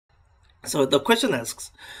So the question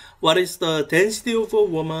asks, what is the density of a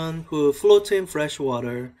woman who floats in fresh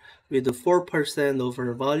water with 4% of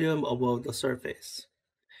her volume above the surface?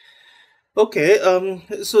 Okay,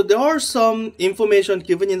 so there are some information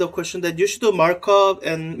given in the question that you should mark up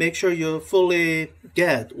and make sure you fully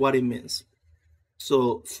get what it means.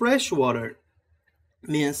 So fresh water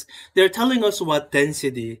means they're telling us what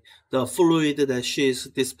density the fluid that she's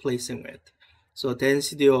displacing with. So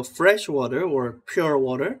density of fresh water or pure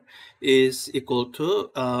water is equal to,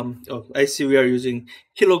 I see we are using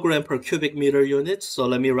kilogram per cubic meter units. So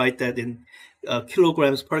let me write that in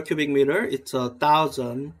kilograms per cubic meter. It's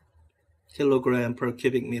 1,000 kilogram per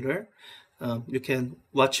cubic meter. You can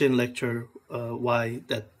watch in lecture why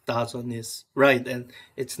that 1,000 is right and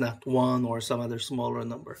it's not one or some other smaller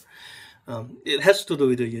number. It has to do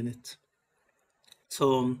with the unit.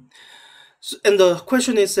 So, and the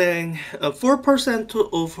question is saying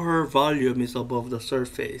 4% of her volume is above the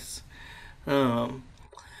surface. Um,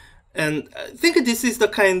 and I think this is the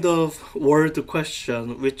kind of word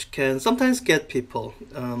question which can sometimes get people.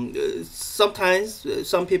 Sometimes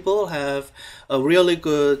some people have a really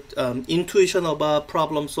good intuition about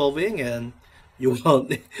problem solving, and you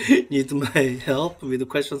won't need my help with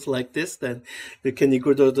questions like this, then you can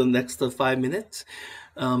ignore the next 5 minutes.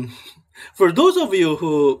 Um, for those of you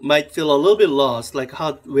who might feel a little bit lost, like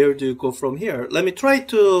where do you go from here? Let me try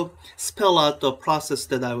to spell out the process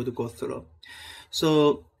that I would go through.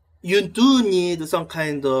 So you do need some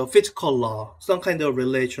kind of physical law, some kind of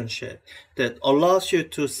relationship that allows you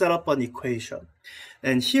to set up an equation.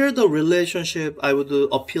 And here the relationship I would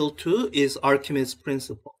appeal to is Archimedes'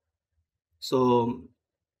 principle. So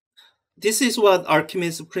this is what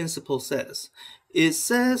Archimedes' principle says. It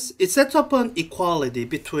says it sets up an equality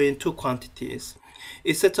between two quantities.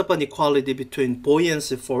 It sets up an equality between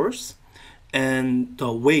buoyancy force and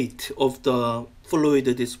the weight of the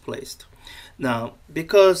fluid displaced. Now,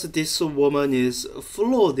 because this woman is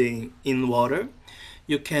floating in water,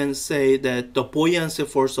 you can say that the buoyancy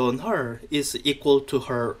force on her is equal to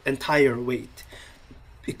her entire weight.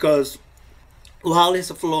 Because while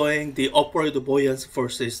it's flowing, the upward buoyancy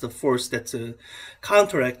force is the force that's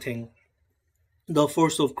counteracting the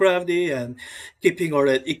force of gravity and keeping her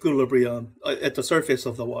at equilibrium at the surface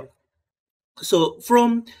of the water. So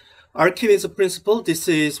from Archimedes' principle, this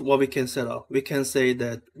is what we can set up. We can say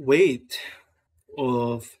that weight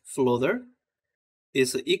of floater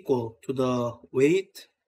is equal to the weight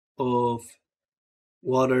of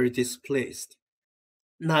water displaced.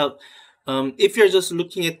 Now, if you're just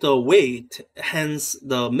looking at the weight, hence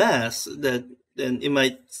the mass, then it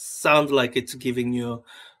might sound like it's giving you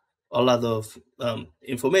a lot of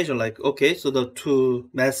information. Like, okay, so the two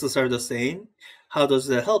masses are the same. How does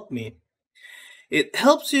that help me? It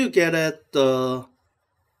helps you get at the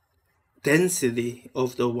density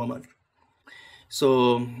of the woman.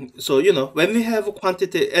 So when we have a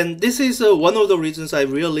quantity, and this is one of the reasons I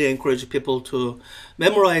really encourage people to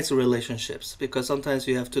memorize relationships, because sometimes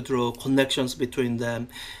you have to draw connections between them,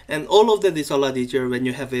 and all of that is a lot easier when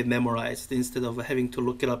you have it memorized instead of having to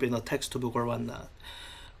look it up in a textbook or whatnot.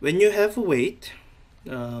 When you have weight,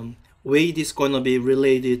 weight is going to be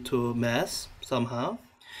related to mass somehow.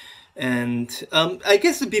 And I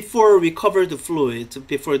guess before we cover the fluid,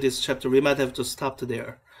 before this chapter, we might have to stop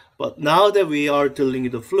there. But now that we are dealing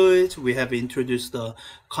with the fluid, we have introduced the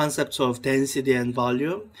concepts of density and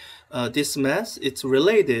volume. This mass, it's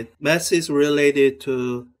related. Mass is related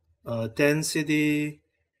to density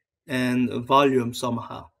and volume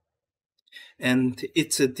somehow. And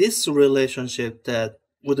it's this relationship that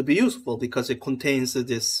would be useful because it contains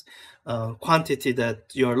this quantity that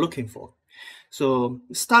you're looking for. So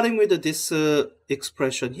starting with this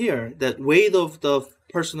expression here, that weight of the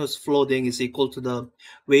person who's floating is equal to the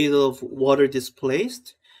weight of water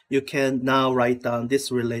displaced, you can now write down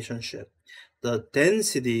this relationship. The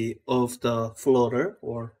density of the floater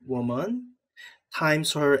or woman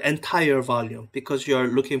times her entire volume, because you are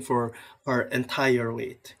looking for her entire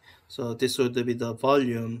weight. So this would be the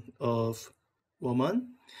volume of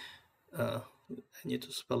woman. I need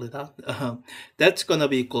to spell it out. That's going to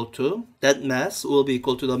be equal to, that mass will be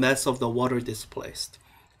equal to the mass of the water displaced.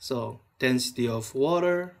 So density of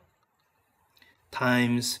water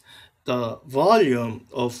times the volume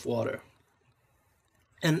of water.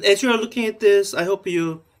 And as you're looking at this, I hope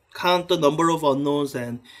you count the number of unknowns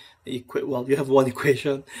and well, you have one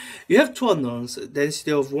equation. You have two unknowns,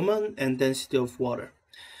 density of woman and density of water.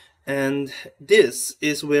 And this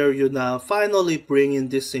is where you now finally bring in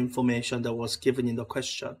this information that was given in the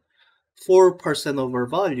question. 4% of our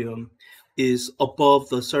volume is above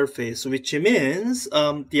the surface, which means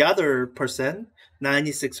the other percent,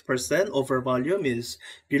 96% over volume is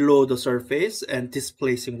below the surface and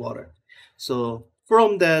displacing water. So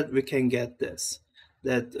from that, we can get this,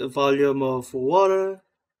 that volume of water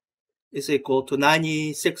is equal to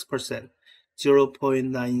 96%,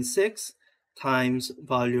 0.96 times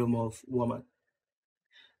volume of woman.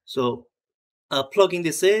 So plugging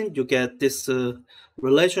this in, you get this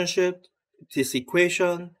relationship, this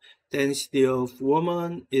equation. Density of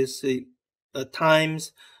woman is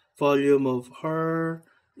times volume of her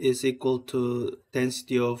is equal to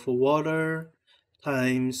density of water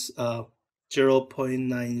times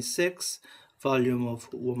 0.96 volume of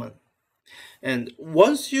woman. And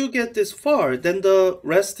once you get this far, then the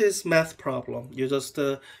rest is math problem. You just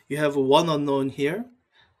you have one unknown here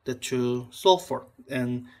that you solve for,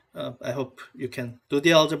 and I hope you can do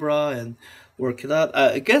the algebra and work it out.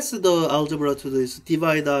 I guess the algebra to this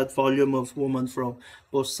divide out volume of woman from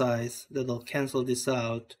both sides. That'll cancel this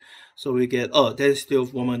out, so we get density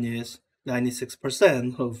of woman is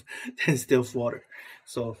 96% of density of water.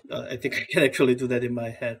 So I think I can actually do that in my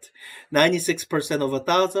head. 96% of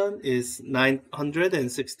 1,000 is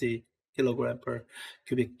 960 kilogram per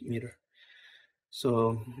cubic meter.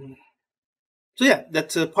 So yeah,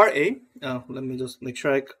 that's part A. Let me just make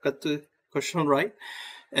sure I got the question right.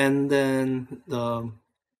 And then the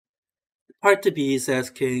part B is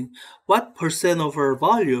asking what percent of her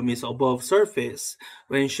volume is above surface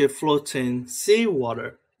when she floats in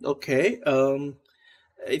seawater. Okay,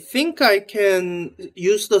 I think I can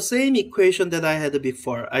use the same equation that I had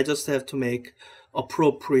before. I just have to make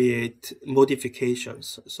appropriate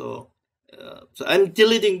modifications. So I'm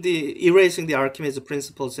erasing the Archimedes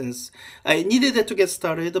principle, since I needed it to get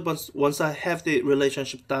started, but once I have the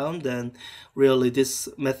relationship down, then really this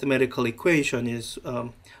mathematical equation is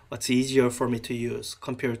what's easier for me to use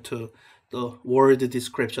compared to the word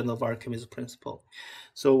description of Archimedes principle.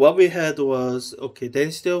 So what we had was, okay,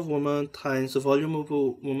 density of woman times the volume of a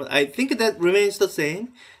woman. I think that remains the same,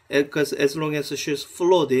 because as long as she's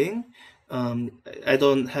floating, I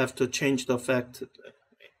don't have to change the fact.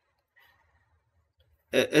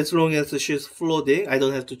 As long as she's floating, I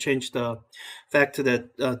don't have to change the fact that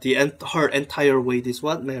her entire weight is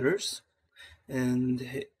what matters.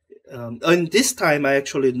 And this time, I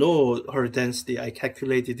actually know her density. I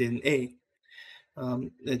calculated in A.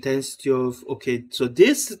 The density of, okay, so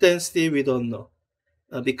this density we don't know,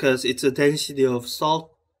 because it's a density of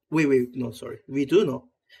salt. No, sorry, we do know.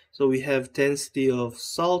 So we have density of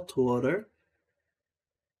salt water.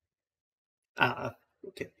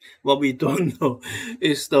 Okay. What we don't know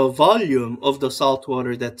is the volume of the salt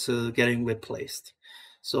water that's getting replaced.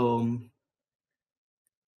 So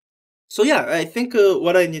yeah, I think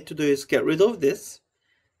what I need to do is get rid of this.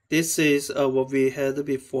 This is what we had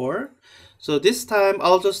before. So this time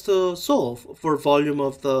I'll just solve for volume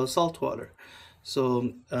of the salt water.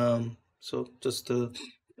 So just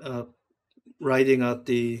writing out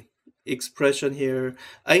the expression here.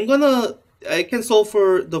 I can solve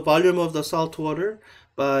for the volume of the salt water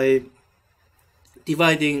by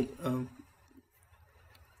dividing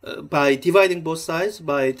both sides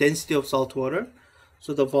by density of salt water.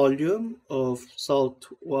 So the volume of salt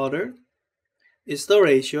water is the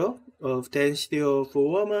ratio of density of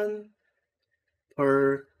woman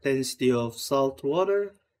per density of salt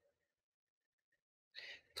water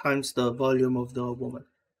times the volume of the woman.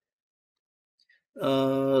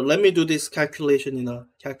 Let me do this calculation in a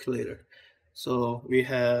calculator. So we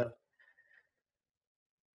have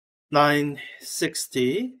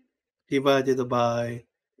 960 divided by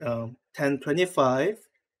 1025,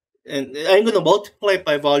 and I'm going to multiply it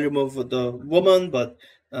by volume of the woman, but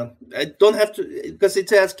I don't have to, because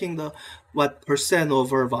it's asking the what percent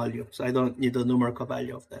over volume, so I don't need the numerical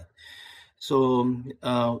value of that. So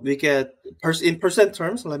we get in percent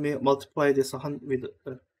terms. Let me multiply this 100 with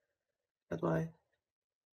how do I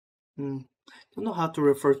don't know how to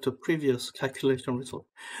refer to previous calculation result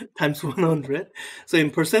times 100. So in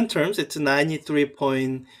percent terms, it's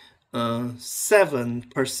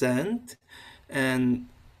 93.7%, and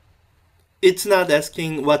it's not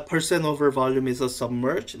asking what percent over volume is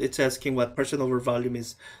submerged. It's asking what percent over volume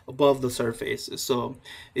is above the surface. So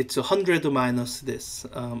it's 100 minus this,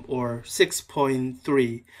 or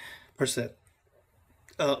 6.3%.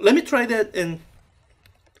 Let me try that, and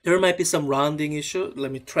there might be some rounding issue.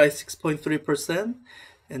 Let me try 6.3%.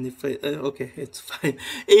 And if okay, it's fine.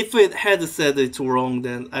 If it had said it's wrong,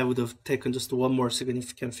 then I would have taken just one more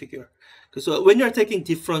significant figure. Because when you're taking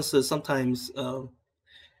differences, sometimes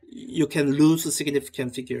you can lose a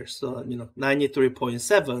significant figure. So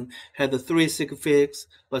 93.7 had a 3 sig figs,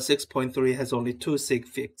 but 6.3 has only 2 sig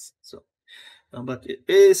figs. So, but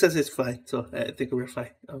it says it's fine. So I think we're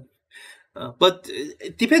fine. But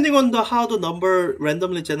depending on the how the number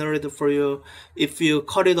randomly generated for you, if you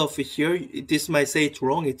cut it off here, this might say it's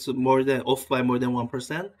wrong. It's more than off by more than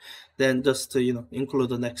 1%. Then just include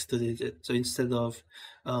the next digit. So instead of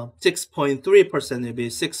 6.3%, it'll be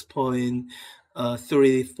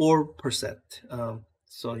 6.34%.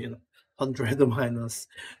 So 100 minus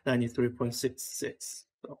 93.66.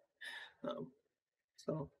 So, um,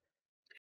 so